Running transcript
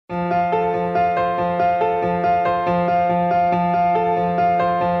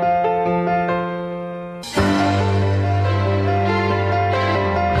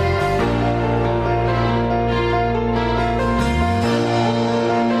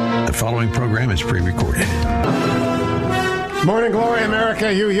following program is pre-recorded. Morning Glory,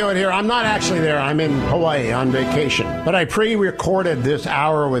 America. Hugh Hewitt here. I'm not actually there. I'm in Hawaii on vacation. But I pre-recorded this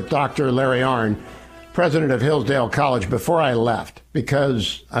hour with Dr. Larry Arnn, president of Hillsdale College, before I left,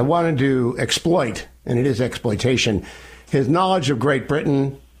 because I wanted to exploit, and it is exploitation, his knowledge of Great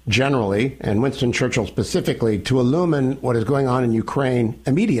Britain generally, and Winston Churchill specifically, to illumine what is going on in Ukraine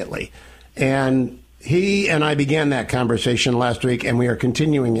immediately. And he and I began that conversation last week, and we are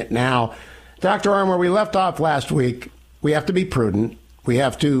continuing it now. Dr. Arnn, where we left off last week, we have to be prudent. We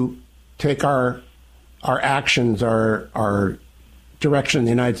have to take our actions, our direction in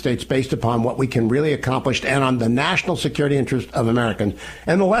the United States based upon what we can really accomplish and on the national security interest of Americans.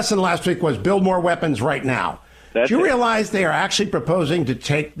 And the lesson last week was build more weapons right now. Do you realize they are actually proposing to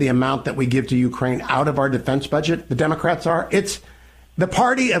take the amount that we give to Ukraine out of our defense budget? The Democrats are. It's the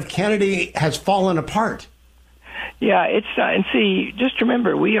party of Kennedy has fallen apart. Yeah, it's and see, just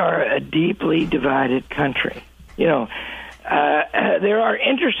remember, we are a deeply divided country. You know, there are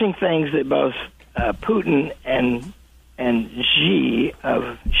interesting things that both Putin and Xi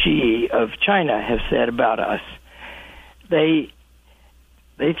of China have said about us. They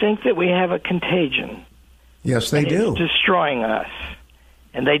think that we have a contagiin. Yes, they do. It's destroying us,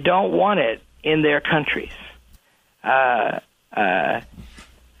 and they don't want it in their countries.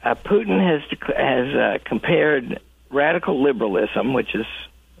 Putin has compared radical liberalism, which is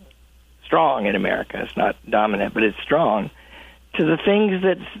strong in America. It's not dominant, but it's strong, to the things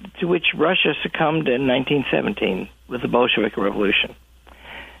to which Russia succumbed in 1917 with the Bolshevik Revolution.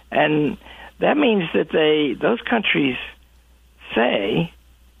 And that means that those countries say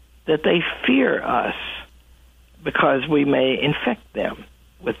that they fear us because we may infect them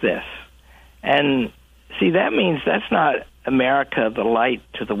with this. And see, that means that's not America, the light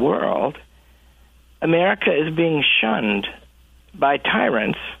to the world. America is being shunned by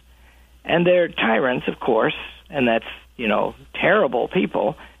tyrants. And they're tyrants, of course, and that's, terrible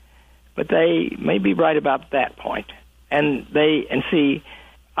people, but they may be right about that point. And see,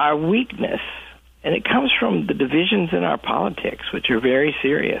 our weakness, and it comes from the divisions in our politics, which are very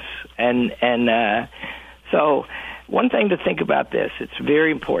serious. So one thing to think about this, it's a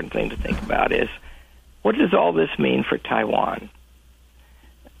very important thing to think about, is what does all this mean for Taiwan?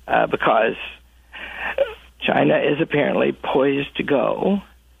 Because China is apparently poised to go.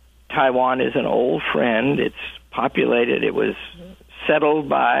 Taiwan is an old friend. It's populated. It was settled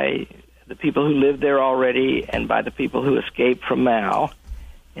by the people who lived there already and by the people who escaped from Mao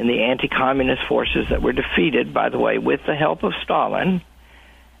and the anti-communist forces that were defeated, by the way, with the help of Stalin.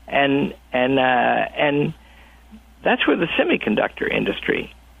 And that's where the semiconductor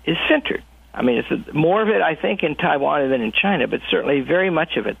industry is centered. I mean, it's more of it, I think, in Taiwan than in China, but certainly very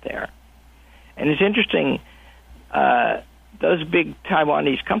much of it there. And it's interesting, those big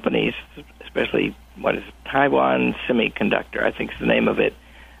Taiwanese companies, especially Taiwan Semiconductor, I think is the name of it,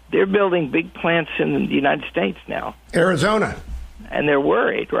 they're building big plants in the United States now. Arizona. And they're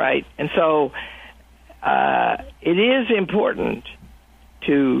worried, right? And so it is important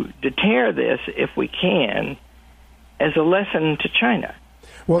to deter this, if we can, as a lesson to China.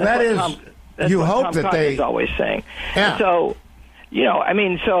 Well, that's you hope Tom that Cotton they is always saying. Yeah. So,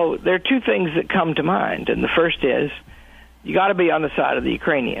 so there are two things that come to mind, and the first is you got to be on the side of the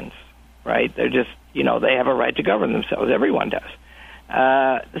Ukrainians, right? They're just, they have a right to govern themselves. Everyone does.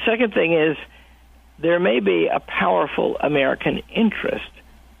 The second thing is there may be a powerful American interest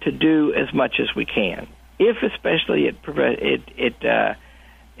to do as much as we can, if especially it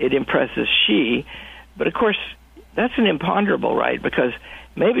impresses Xi. But of course, that's an imponderable, right? Because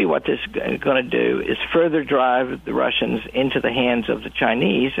maybe what this is going to do is further drive the Russians into the hands of the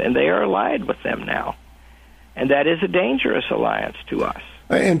Chinese, and they are allied with them now. And that is a dangerous alliance to us.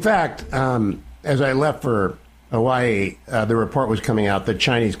 In fact, as I left for Hawaii, the report was coming out that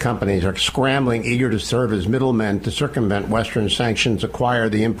Chinese companies are scrambling, eager to serve as middlemen to circumvent Western sanctions, acquire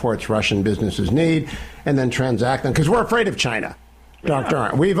the imports Russian businesses need, and then transact them. Because we're afraid of China, Dr.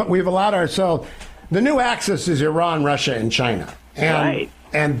 Arnn. We've allowed ourselves... The new axis is Iran, Russia, and China. Right.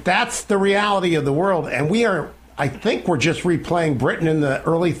 And that's the reality of the world. And I think we're just replaying Britain in the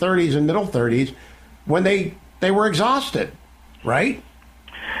early 30s and middle 30s when they were exhausted, right?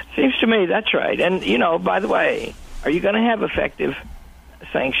 Seems to me that's right. And, by the way, are you going to have effective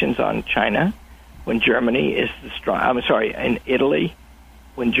sanctions on China when Germany is in Italy,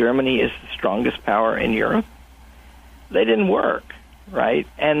 when Germany is the strongest power in Europe? They didn't work, right?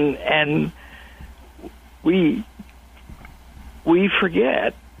 And we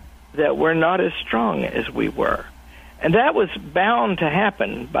forget that we're not as strong as we were. And that was bound to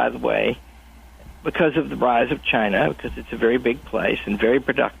happen, by the way, because of the rise of China, because it's a very big place and very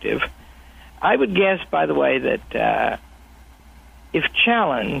productive. I would guess, by the way, that if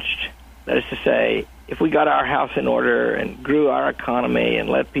challenged, that is to say, if we got our house in order and grew our economy and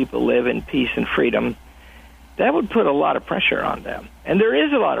let people live in peace and freedom, that would put a lot of pressure on them. And there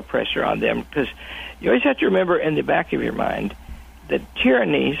is a lot of pressure on them, because you always have to remember in the back of your mind that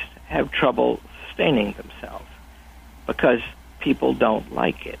tyrannies have trouble sustaining themselves because people don't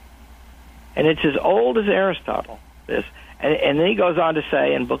like it. And it's as old as Aristotle. And then he goes on to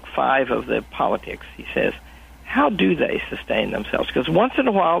say in Book 5 of the Politics, he says, how do they sustain themselves? Because once in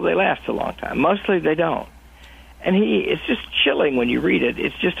a while they last a long time. Mostly they don't. And it's just chilling when you read it.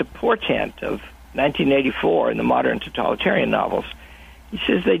 It's just a portent of 1984 in the modern totalitarian novels. He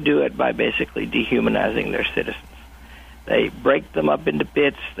says they do it by basically dehumanizing their citizens. They break them up into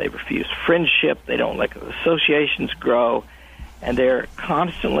bits. They refuse friendship. They don't let associations grow. And they're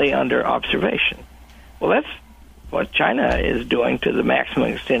constantly under observation. Well, that's what China is doing to the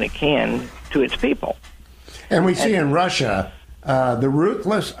maximum extent it can to its people. And we see in Russia the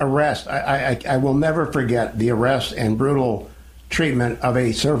ruthless arrest. I will never forget the arrest and brutal treatment of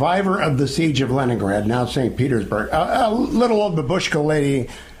a survivor of the siege of Leningrad, now St. Petersburg. A little old babushka lady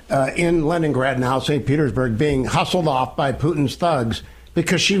in Leningrad, now St. Petersburg, being hustled off by Putin's thugs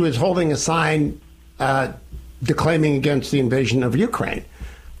because she was holding a sign declaiming against the invasion of Ukraine.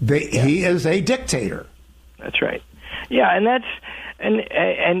 He is a dictator. That's right. Yeah,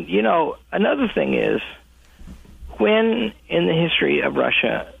 and you know, another thing is, when in the history of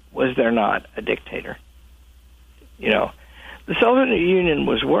Russia was there not a dictator? You know, the Soviet Union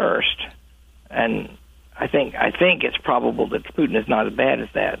was worst, and I think it's probable that Putin is not as bad as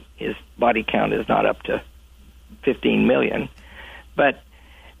that. His body count is not up to 15 million, but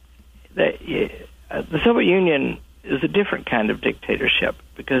the Soviet Union is a different kind of dictatorship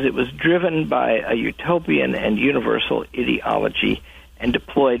because it was driven by a utopian and universal ideology and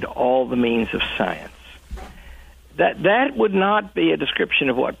deployed all the means of science. That would not be a description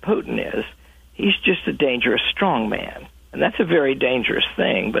of what Putin is. He's just a dangerous strongman. And that's a very dangerous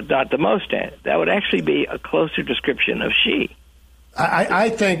thing, but not the most. That would actually be a closer description of Xi. I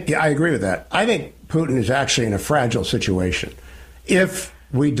think I agree with that. I think Putin is actually in a fragile situation. If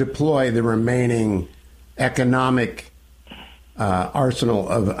we deploy the remaining economic arsenal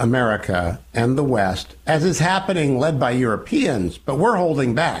of America and the West, as is happening, led by Europeans, but we're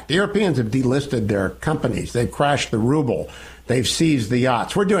holding back. The Europeans have delisted their companies. They've crashed the ruble. They've seized the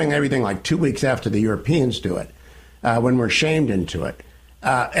yachts. We're doing everything like 2 weeks after the Europeans do it, when we're shamed into it.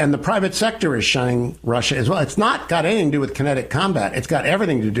 And the private sector is shunning Russia as well. It's not got anything to do with kinetic combat. It's got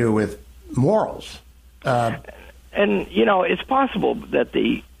everything to do with morals. And, you know, it's possible that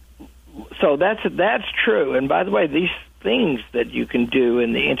so that's true. And by the way, these things that you can do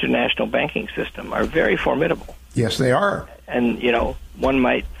in the international banking system are very formidable. Yes, they are. And, you know, one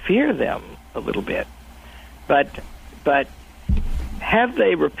might fear them a little bit. But have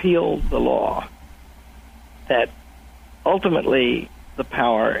they repealed the law that ultimately the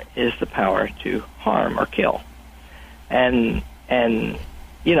power is the power to harm or kill? And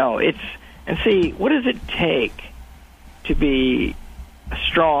you know, and see, what does it take to be a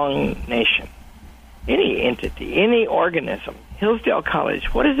strong nation? Any entity, any organism, Hillsdale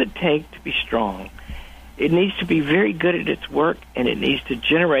College, what does it take to be strong? It needs to be very good at its work, and it needs to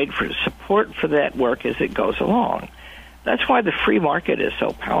generate support for that work as it goes along. That's why the free market is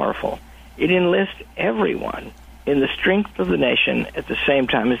so powerful. It enlists everyone in the strength of the nation at the same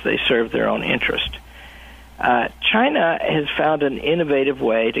time as they serve their own interest. China has found an innovative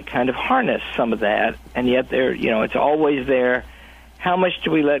way to kind of harness some of that, and yet it's always there. How much do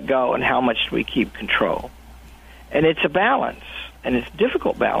we let go and how much do we keep control? And it's a balance, and it's a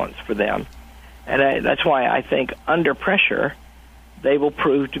difficult balance for them. And that's why I think under pressure, they will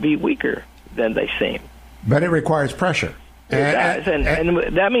prove to be weaker than they seem. But it requires pressure. It does, and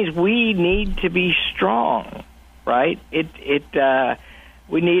that means we need to be strong, right?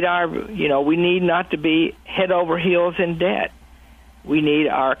 We need we need not to be head over heels in debt. We need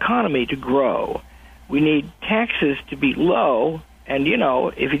our economy to grow. We need taxes to be low. And, you know,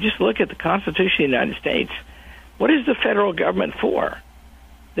 if you just look at the Constitution of the United States, what is the federal government for?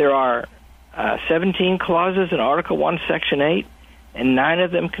 There are 17 clauses in Article 1, Section 8, and 9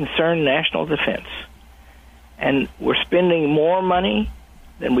 of them concern national defense. And we're spending more money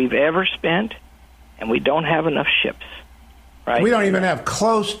than we've ever spent, and we don't have enough ships. Right? We don't even have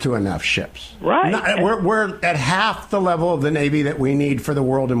close to enough ships. Right. We're at half the level of the Navy that we need for the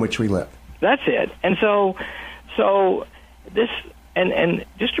world in which we live. That's it. And so this, and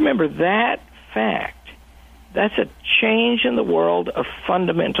just remember that fact, that's a change in the world of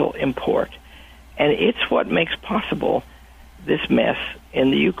fundamental import. And it's what makes possible this mess in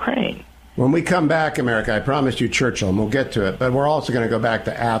the Ukraine. When we come back, America, I promised you Churchill, and we'll get to it, but we're also going to go back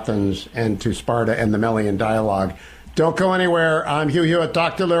to Athens and to Sparta and the Melian dialogue. Don't go anywhere. I'm Hugh Hewitt.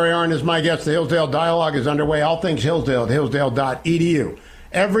 Dr. Larry Arnn is my guest. The Hillsdale dialogue is underway. All things Hillsdale at hillsdale.edu.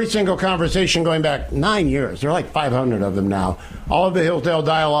 Every single conversation going back 9 years. There are like 500 of them now. All of the Hillsdale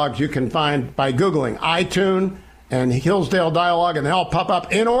dialogues you can find by Googling iTunes and Hillsdale dialogue, and they all pop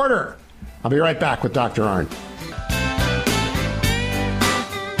up in order. I'll be right back with Dr. Arnn.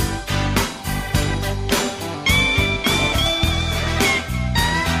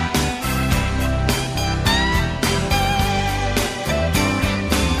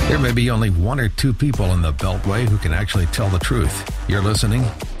 There may be only one or two people in the Beltway who can actually tell the truth. You're listening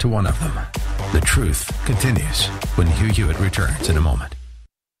to one of them. The truth continues when Hugh Hewitt returns in a moment.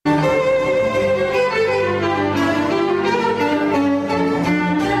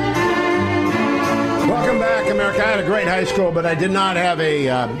 Welcome back, America. I had a great high school, but I did not have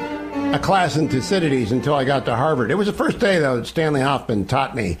a class in Thucydides until I got to Harvard. It was the first day, though, that Stanley Hoffman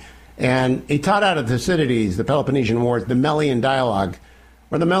taught me. And he taught out of Thucydides, the Peloponnesian Wars, the Melian dialogue,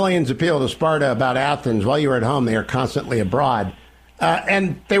 where the Melians appeal to Sparta about Athens. While you were at home, they are constantly abroad.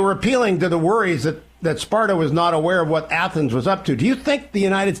 And they were appealing to the worries that Sparta was not aware of what Athens was up to. Do you think the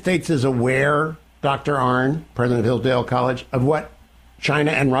United States is aware, Dr. Arnn, president of Hillsdale College, of what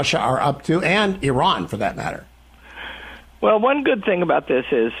China and Russia are up to, and Iran, for that matter? Well, one good thing about this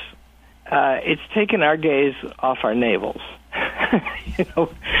is it's taken our gaze off our navels.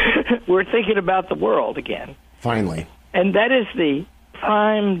 We're thinking about the world again. Finally. And that is the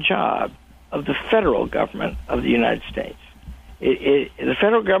prime job of the federal government of the United States. The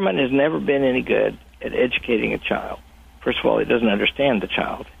federal government has never been any good at educating a child. First of all, it doesn't understand the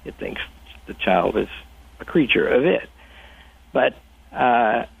child. It thinks the child is a creature of it. But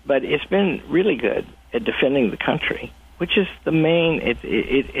it's been really good at defending the country, which is the main.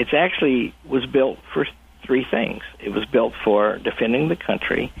 It's actually was built for three things. It was built for defending the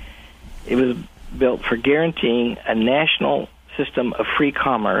country. It was built for guaranteeing a national system of free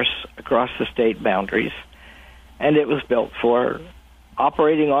commerce across the state boundaries, and it was built for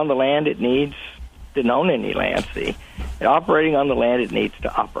operating on the land it needs. Didn't own any land, see, operating on the land it needs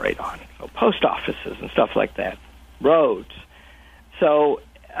to operate on. So post offices and stuff like that, roads. So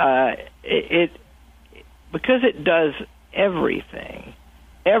because it does everything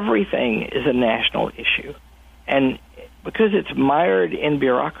is a national issue, and because it's mired in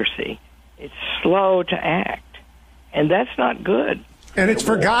bureaucracy, it's slow to act. And that's not good. And it's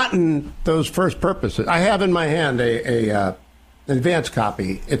forgotten those first purposes. I have in my hand an advanced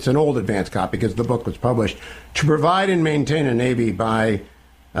copy. It's an old advanced copy because the book was published. To provide and maintain a Navy by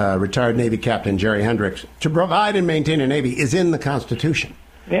retired Navy Captain Jerry Hendricks. To provide and maintain a Navy is in the Constitution.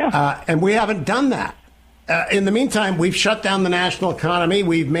 Yeah. And we haven't done that. In the meantime, we've shut down the national economy.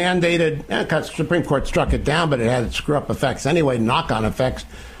 We've mandated, the Supreme Court struck it down, but it had screw-up effects anyway, knock-on effects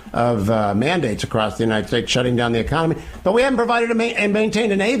of mandates across the United States shutting down the economy. But we haven't provided and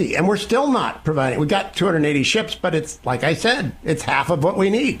maintained a Navy, and we're still not providing. We've got 280 ships, but it's, like I said, it's half of what we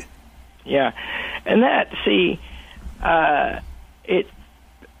need. Yeah. And that, see, if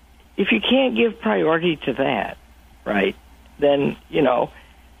you can't give priority to that, right, then,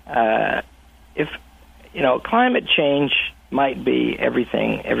 if, climate change might be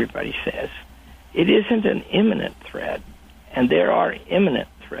everything everybody says. It isn't an imminent threat, and there are imminent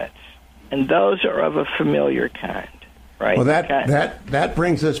threats, and those are of a familiar kind, right? Well, that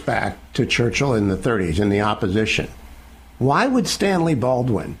brings us back to Churchill in the 30s in the opposition. Why would Stanley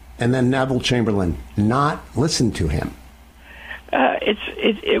Baldwin and then Neville Chamberlain not listen to him?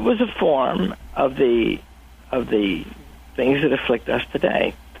 It was a form of the things that afflict us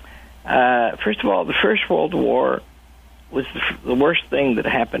today. First of all, the First World War was the worst thing that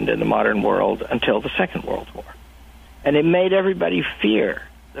happened in the modern world until the Second World War. And it made everybody fear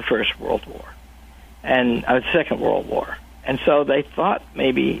the First World War and the Second World War. And so they thought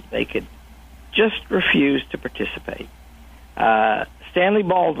maybe they could just refuse to participate. Stanley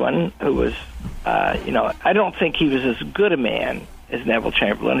Baldwin, who was, I don't think he was as good a man as Neville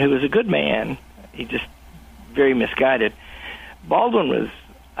Chamberlain, who was a good man. He just very misguided. Baldwin was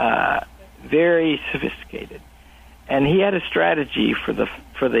very sophisticated, and he had a strategy for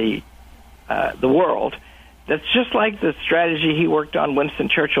the world that's just like the strategy he worked on Winston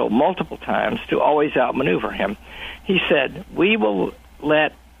Churchill multiple times to always outmaneuver him. He said, "We will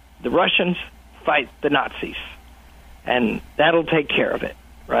let the Russians fight the Nazis, and that'll take care of it."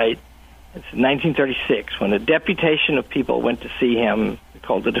 Right? It's 1936 when a deputation of people went to see him,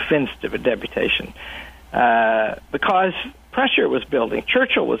 called the Defense Deputation, because pressure was building.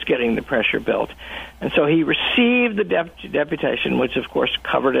 Churchill was getting the pressure built. And so he received the deputation, which, of course,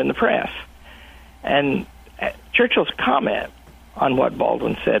 covered in the press. And Churchill's comment on what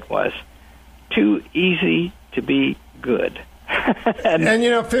Baldwin said was, too easy to be good.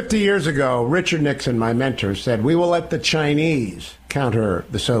 and 50 years ago, Richard Nixon, my mentor, said, we will let the Chinese counter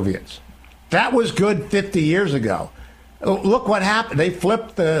the Soviets. That was good 50 years ago. Look what happened. They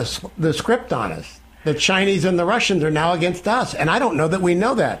flipped the script on us. The Chinese and the Russians are now against us. And I don't know that we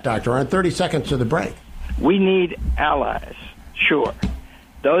know that, Doctor. On 30 seconds to the break. We need allies, sure.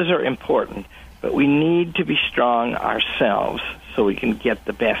 Those are important. But we need to be strong ourselves so we can get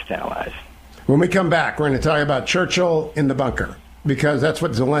the best allies. When we come back, we're going to tell you about Churchill in the bunker, because that's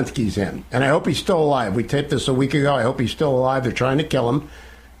what Zelensky's in. And I hope he's still alive. We taped this a week ago. I hope he's still alive. They're trying to kill him.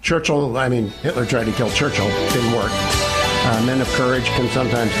 Hitler tried to kill Churchill. Didn't work. Men of courage can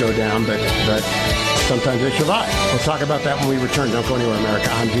sometimes go down, but sometimes they survive. We'll talk about that when we return. Don't go anywhere, America.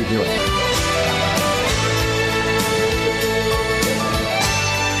 I'm Hugh Hewitt.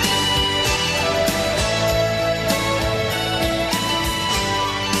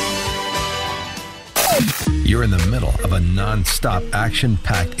 You're in the middle of a non-stop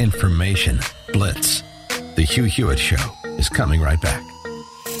action-packed information blitz. The Hugh Hewitt Show is coming right back.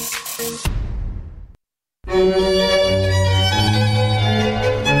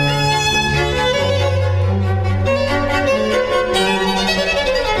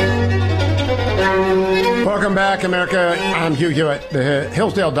 Welcome back, America. I'm Hugh Hewitt. The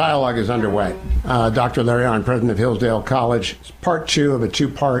Hillsdale Dialogue is underway. Dr. Larry Arnn, president of Hillsdale College. It's part 2 of a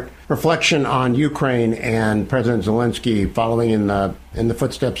 2-part reflection on Ukraine and President Zelensky following in the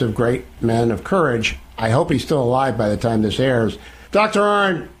footsteps of great men of courage. I hope he's still alive by the time this airs. Dr.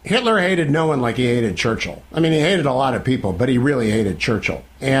 Arnn, Hitler hated no one like he hated Churchill. I mean, he hated a lot of people, but he really hated Churchill.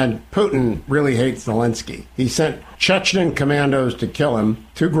 And Putin really hates Zelensky. He sent Chechen commandos to kill him,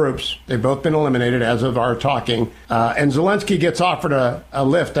 2 groups. They've both been eliminated as of our talking. And Zelensky gets offered a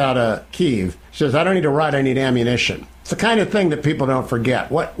lift out of Kyiv. He says, I don't need a ride, I need ammunition. It's the kind of thing that people don't forget.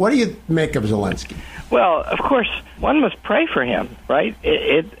 What do you make of Zelensky? Well, of course, one must pray for him, right?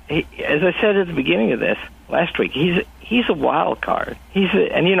 As I said at the beginning of this last week, he's a wild card.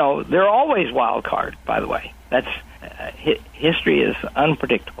 They're always wild card, by the way. That's history is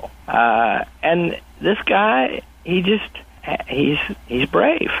unpredictable. And this guy, he's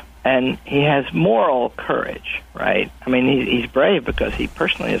brave, and he has moral courage, right? I mean, he's brave because he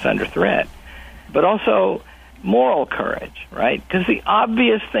personally is under threat, but also moral courage, right? Because the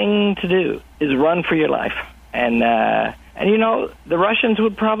obvious thing to do is run for your life. And the Russians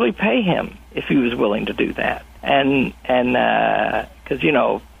would probably pay him if he was willing to do that. And because,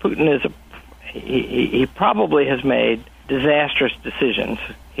 Putin he probably has made disastrous decisions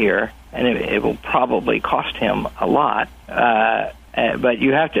here, and it will probably cost him a lot. But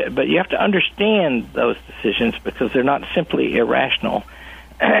you have to understand those decisions because they're not simply irrational.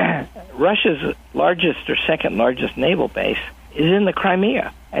 Russia's largest or second largest naval base is in the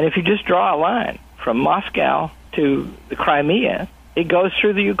Crimea. And if you just draw a line from Moscow to the Crimea, it goes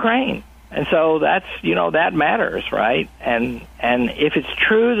through the Ukraine. And so that's, that matters, right? And if it's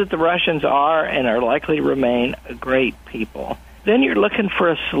true that the Russians are and are likely to remain a great people, then you're looking for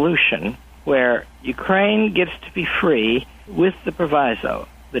a solution where Ukraine gets to be free with the proviso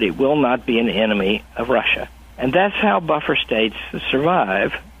that it will not be an enemy of Russia. And that's how buffer states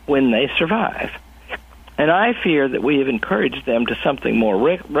survive when they survive. And I fear that we have encouraged them to something more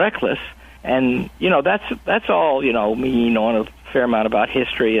reckless. And, that's all, me knowing a fair amount about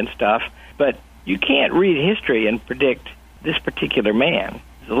history and stuff. But you can't read history and predict this particular man,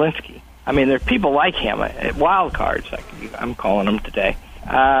 Zelensky. I mean, there are people like him, wild cards, like I'm calling them today.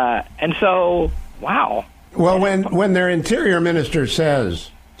 And so, wow. Well, when their interior minister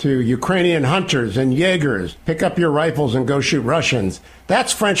says to Ukrainian hunters and Jaegers, pick up your rifles and go shoot Russians,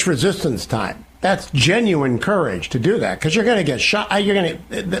 that's French resistance time. That's genuine courage to do that, because you're going to get shot.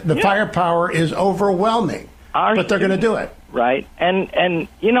 The firepower is overwhelming, but they're going to do it. Right. And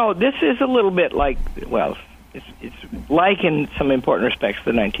this is a little bit like, well, it's like in some important respects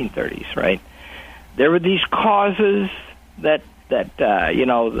the 1930s, right? There were these causes that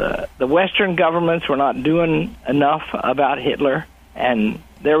the Western governments were not doing enough about Hitler, and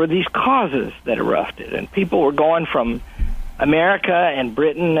there were these causes that erupted, and people were going from America and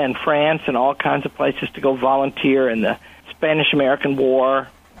Britain and France and all kinds of places to go volunteer in the Spanish-American War.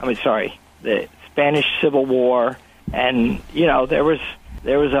 The Spanish Civil War, and there was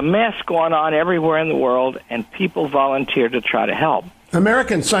a mess going on everywhere in the world, and people volunteered to try to help.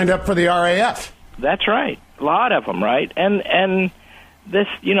 Americans signed up for the RAF. That's right, a lot of them, right? And this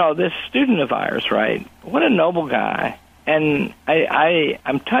this student of ours, right? What a noble guy. And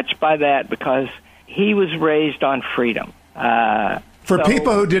I'm touched by that because he was raised on freedom. For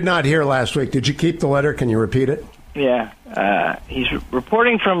people who did not hear last week, did you keep the letter? Can you repeat it? Yeah. He's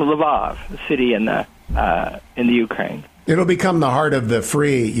reporting from Lvov, the city in the Ukraine. It'll become the heart of the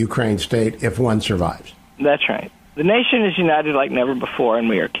free Ukraine state if one survives. That's right. The nation is united like never before, and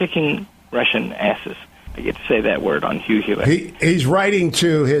we are kicking Russian asses. I get to say that word on Hugh Hewitt. He's writing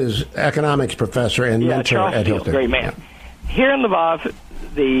to his economics professor and mentor Charles at Hillsdale. Great man. Here in Lvov,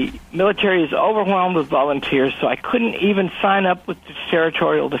 the military is overwhelmed with volunteers, so I couldn't even sign up with the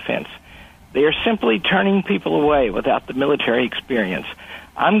territorial defense. They are simply turning people away without the military experience.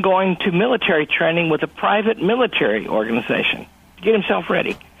 I'm going to military training with a private military organization to get himself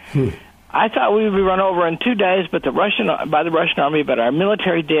ready. I thought we would be run over in 2 days by the Russian army, but our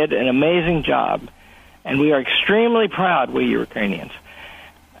military did an amazing job, and we are extremely proud, we Ukrainians.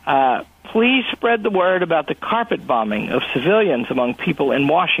 Please spread the word about the carpet bombing of civilians among people in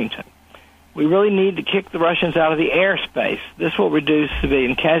Washington. We really need to kick the Russians out of the airspace. This will reduce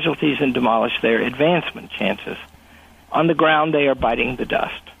civilian casualties and demolish their advancement chances. On the ground, they are biting the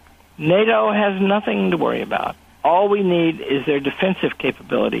dust. NATO has nothing to worry about. All we need is their defensive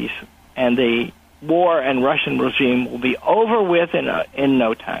capabilities, and the war and Russian regime will be over with in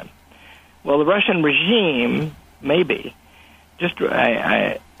no time. Well, the Russian regime, maybe.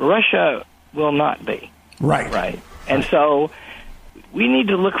 Russia will not be. Right. And so we need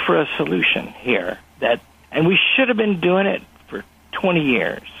to look for a solution here. And we should have been doing it for 20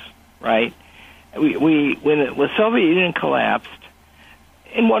 years, right? When the Soviet Union collapsed,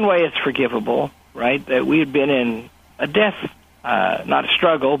 in one way it's forgivable, right? That we had been in a death, not a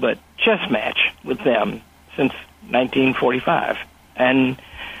struggle, but chess match with them since 1945. And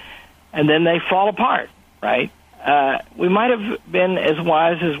then they fall apart, right? We might have been as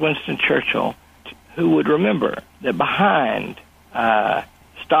wise as Winston Churchill, who would remember that behind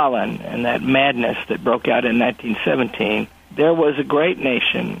Stalin and that madness that broke out in 1917, there was a great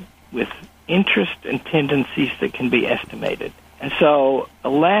nation with interest and tendencies that can be estimated. And so a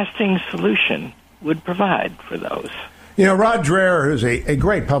lasting solution would provide for those. You know, Rod Dreher, who's a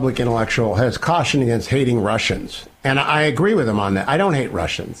great public intellectual, has cautioned against hating Russians. And I agree with him on that. I don't hate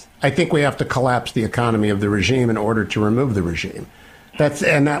Russians. I think we have to collapse the economy of the regime in order to remove the regime.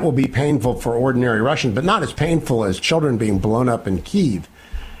 And that will be painful for ordinary Russians, but not as painful as children being blown up in Kyiv.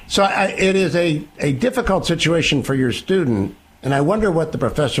 So it is a difficult situation for your student, and I wonder what the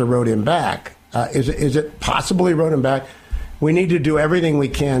professor wrote him back. Is it possible he wrote him back? We need to do everything we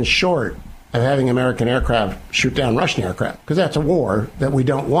can short of having American aircraft shoot down Russian aircraft, because that's a war that we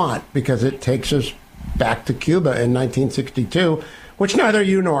don't want, because it takes us back to Cuba in 1962, which neither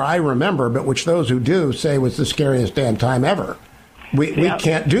you nor I remember, but which those who do say was the scariest damn time ever. We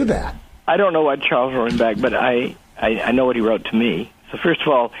can't do that. I don't know what Charles wrote him back, but I know what he wrote to me. So first of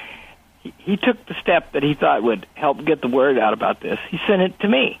all, he took the step that he thought would help get the word out about this. He sent it to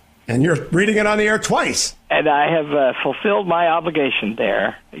me. And you're reading it on the air twice. And I have fulfilled my obligation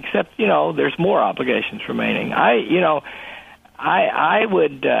there, except, there's more obligations remaining. I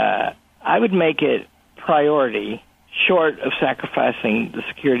would make it priority, short of sacrificing the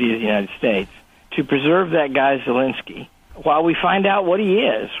security of the United States, to preserve that guy Zelensky while we find out what he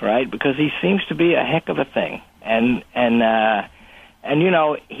is, right? Because he seems to be a heck of a thing. And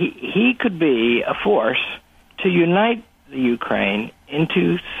he could be a force to unite the Ukraine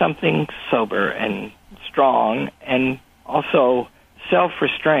into something sober and strong and also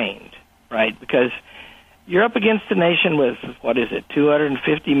self-restrained, right? Because you're up against a nation with,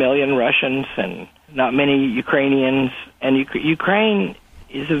 250 million Russians and not many Ukrainians, and Ukraine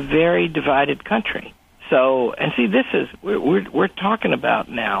is a very divided country. So, and see, we're talking about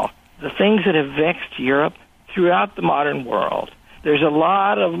now the things that have vexed Europe throughout the modern world. There's a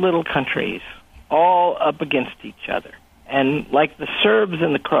lot of little countries all up against each other. And like the Serbs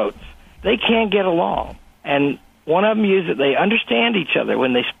and the Croats, they can't get along. And one of them they understand each other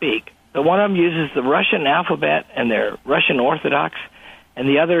when they speak, but one of them uses the Russian alphabet and they're Russian Orthodox, and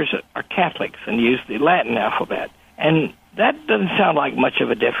the others are Catholics and use the Latin alphabet. And that doesn't sound like much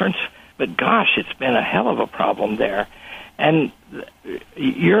of a difference, but gosh, it's been a hell of a problem there. And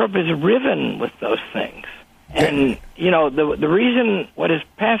Europe is riven with those things. And, the reason what has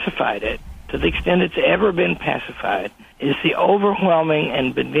pacified it, to the extent it's ever been pacified, is the overwhelming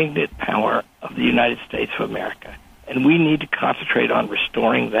and benignant power of the United States of America. And we need to concentrate on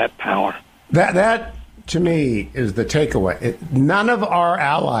restoring that power. That to me, is the takeaway. None of our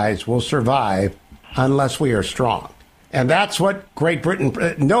allies will survive unless we are strong. And that's what Great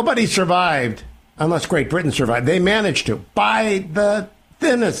Britain, nobody survived unless Great Britain survived. They managed to, by the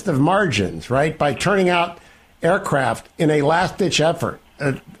thinnest of margins, right? By turning out aircraft in a last-ditch effort.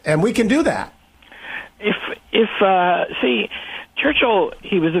 And we can do that. See, Churchill,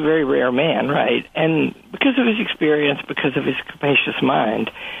 he was a very rare man, right? And because of his experience, because of his capacious mind,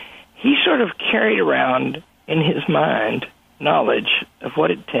 he sort of carried around in his mind knowledge of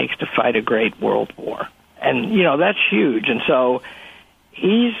what it takes to fight a great world war. And, that's huge. And so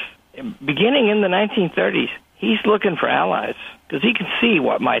he's, beginning in the 1930s, he's looking for allies because he can see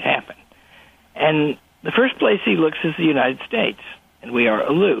what might happen. And the first place he looks is the United States, and we are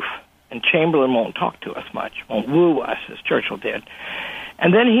aloof. And Chamberlain won't talk to us much, won't woo us as Churchill did.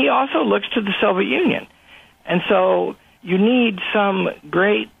 And then he also looks to the Soviet Union. And so you need some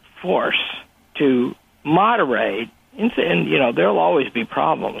great force to moderate, and there'll always be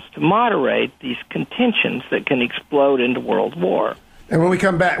problems, to moderate these contentions that can explode into world war. And when we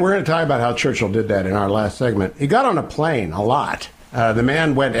come back, we're going to talk about how Churchill did that in our last segment. He got on a plane a lot. The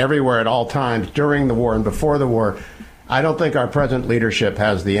man went everywhere at all times during the war and before the war. I don't think our present leadership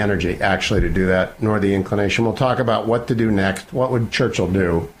has the energy, actually, to do that, nor the inclination. We'll talk about what to do next. What would Churchill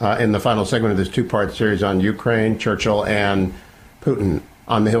do in the final segment of this two-part series on Ukraine, Churchill, and Putin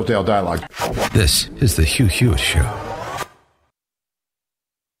on the Hillsdale Dialogue. This is the Hugh Hewitt Show.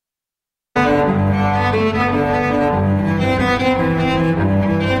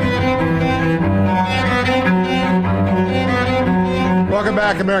 Welcome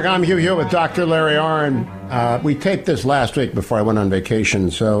back, America. I'm Hugh Hewitt with Dr. Larry Arnn. We taped this last week before I went on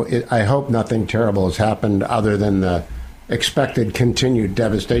vacation, so I hope nothing terrible has happened other than the expected continued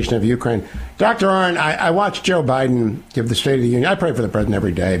devastation of Ukraine. Dr. Arnn, I watched Joe Biden give the State of the Union. I pray for the president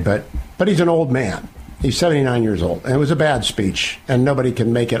every day, but he's an old man. He's 79 years old, and it was a bad speech, and nobody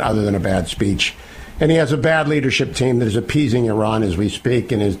can make it other than a bad speech. And he has a bad leadership team that is appeasing Iran as we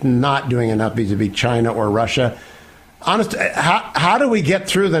speak and is not doing enough vis-a-vis China or Russia. Honest, how do we get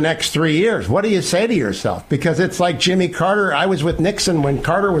through the next 3 years? What do you say to yourself? Because it's like Jimmy Carter. I was with Nixon when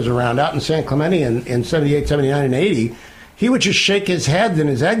Carter was around out in San Clemente in 78, 79, and 80. He would just shake his head in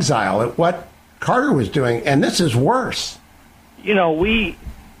his exile at what Carter was doing, and this is worse. We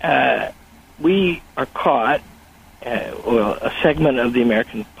are caught, a segment of the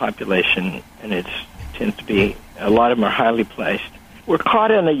American population, and it tends to be, a lot of them are highly placed. We're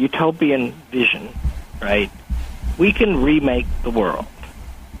caught in a utopian vision, right? We can remake the world.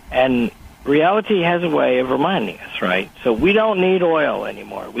 And reality has a way of reminding us, right? So we don't need oil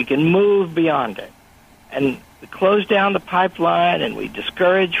anymore. We can move beyond it. And we close down the pipeline and we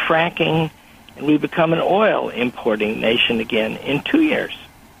discourage fracking and we become an oil importing nation again in 2 years,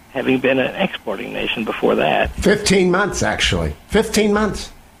 having been an exporting nation before that. 15 months, actually. 15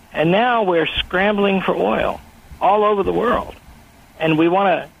 months. And now we're scrambling for oil all over the world. And we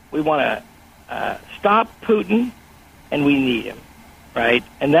want to stop Putin, and we need him, right?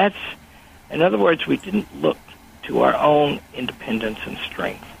 And that's, in other words, we didn't look to our own independence and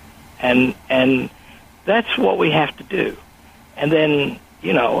strength. And that's what we have to do. And then,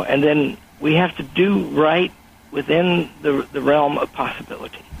 and then we have to do right within the realm of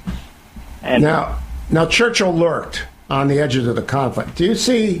possibility. And now Churchill lurked on the edges of the conflict. Do you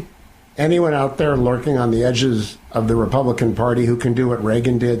see anyone out there lurking on the edges of the Republican Party who can do what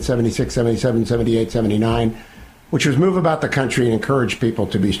Reagan did, 76, 77, 78, 79, which was move about the country and encourage people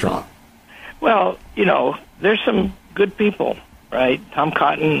to be strong? Well, there's some good people, right? Tom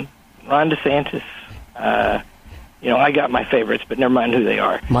Cotton, Ron DeSantis. I got my favorites, but never mind who they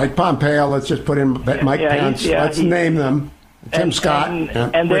are. Mike Pompeo, let's just put in Mike Pence. Let's name them. Tim Scott.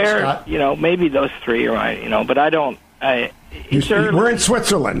 And they're, Scott. Maybe those three are right, but I don't. We're in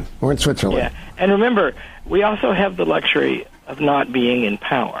Switzerland. Yeah. And remember, we also have the luxury of not being in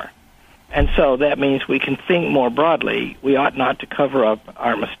power. And so that means we can think more broadly. We ought not to cover up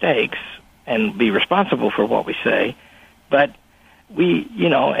our mistakes and be responsible for what we say. But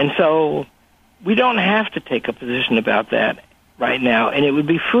and so we don't have to take a position about that right now. And it would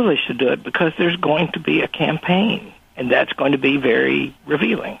be foolish to do it because there's going to be a campaign. And that's going to be very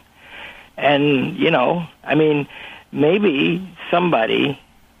revealing. And, maybe somebody,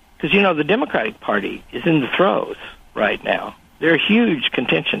 because, the Democratic Party is in the throes right now. There are huge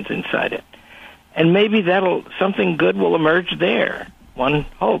contentions inside it. And maybe something good will emerge there. One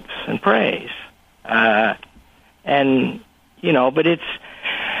hopes and prays. But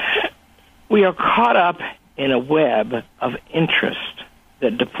we are caught up in a web of interest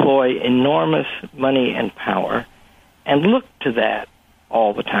that deploy enormous money and power and look to that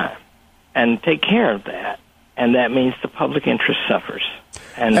all the time and take care of that. And that means the public interest suffers.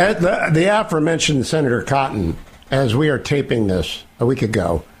 And the aforementioned Senator Cotton, as we are taping this a week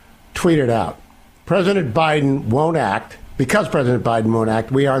ago, tweeted out, President Biden won't act. Because President Biden won't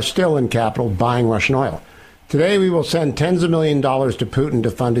act, we are still in Capitol buying Russian oil. Today we will send tens of millions of dollars to Putin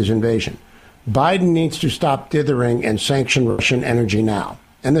to fund his invasion. Biden needs to stop dithering and sanction Russian energy now.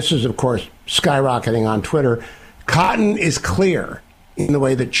 And this is, of course, skyrocketing on Twitter. Cotton is clear in the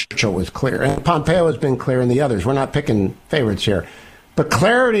way that Churchill was clear. And Pompeo has been clear, and the others. We're not picking favorites here. But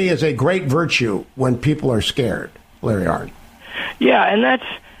clarity is a great virtue when people are scared, Larry Arnn. Yeah, and that's,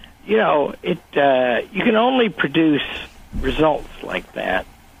 you can only produce results like that.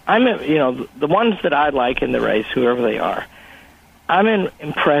 The ones that I like in the race, whoever they are, I'm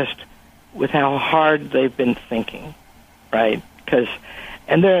impressed with how hard they've been thinking, right?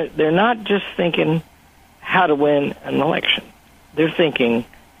 And they're not just thinking how to win an election. They're thinking,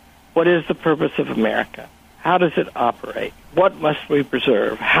 what is the purpose of America? How does it operate? What must we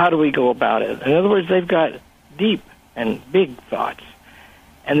preserve? How do we go about it? In other words, they've got deep and big thoughts.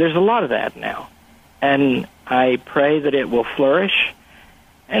 And there's a lot of that now. And I pray that it will flourish,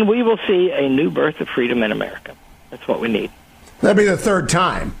 and we will see a new birth of freedom in America. That's what we need. That'll be the third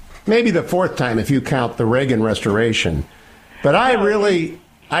time. Maybe the fourth time if you count the Reagan restoration. But I really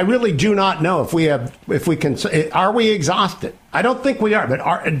do not know if we can. Are we exhausted? I don't think we are.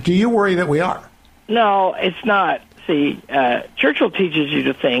 But do you worry that we are? No, it's not. See, Churchill teaches you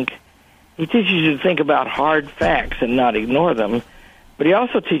to think. He teaches you to think about hard facts and not ignore them. But he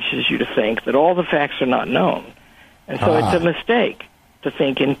also teaches you to think that all the facts are not known. And so it's a mistake to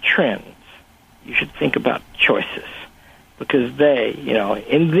think in trends. You should think about choices. Because they,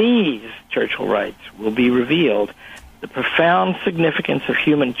 in these, Churchill writes, will be revealed the profound significance of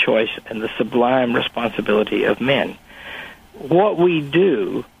human choice and the sublime responsibility of men. What we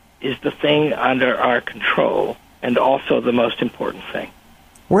do is the thing under our control and also the most important thing.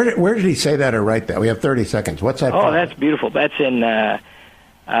 Where did he say that or write that? We have 30 seconds. What's that? Oh, that's beautiful. That's in the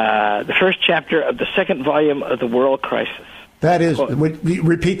first chapter of the second volume of The World Crisis. That is, would you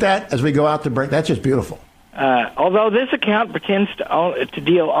repeat that as we go out to break? That's just beautiful. Although this account pretends to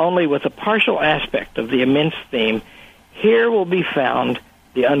deal only with a partial aspect of the immense theme, here will be found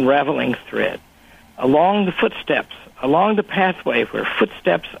the unraveling thread. Along the pathway where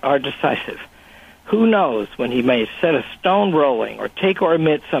footsteps are decisive. Who knows when he may set a stone rolling or take or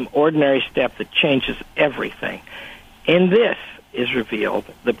omit some ordinary step that changes everything. In this is revealed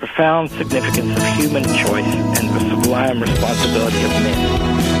the profound significance of human choice and the sublime responsibility of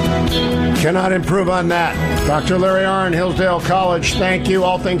men. Cannot improve on that. Dr. Larry Arnn, Hillsdale College, thank you.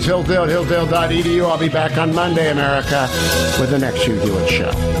 All things Hillsdale at hillsdale.edu. I'll be back on Monday, America, with the next Hugh Hewitt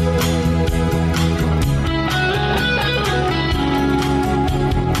Show.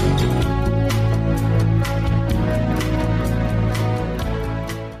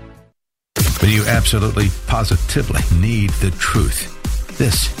 But you absolutely, positively need the truth.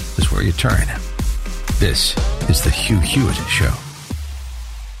 This is where you turn. This is the Hugh Hewitt Show.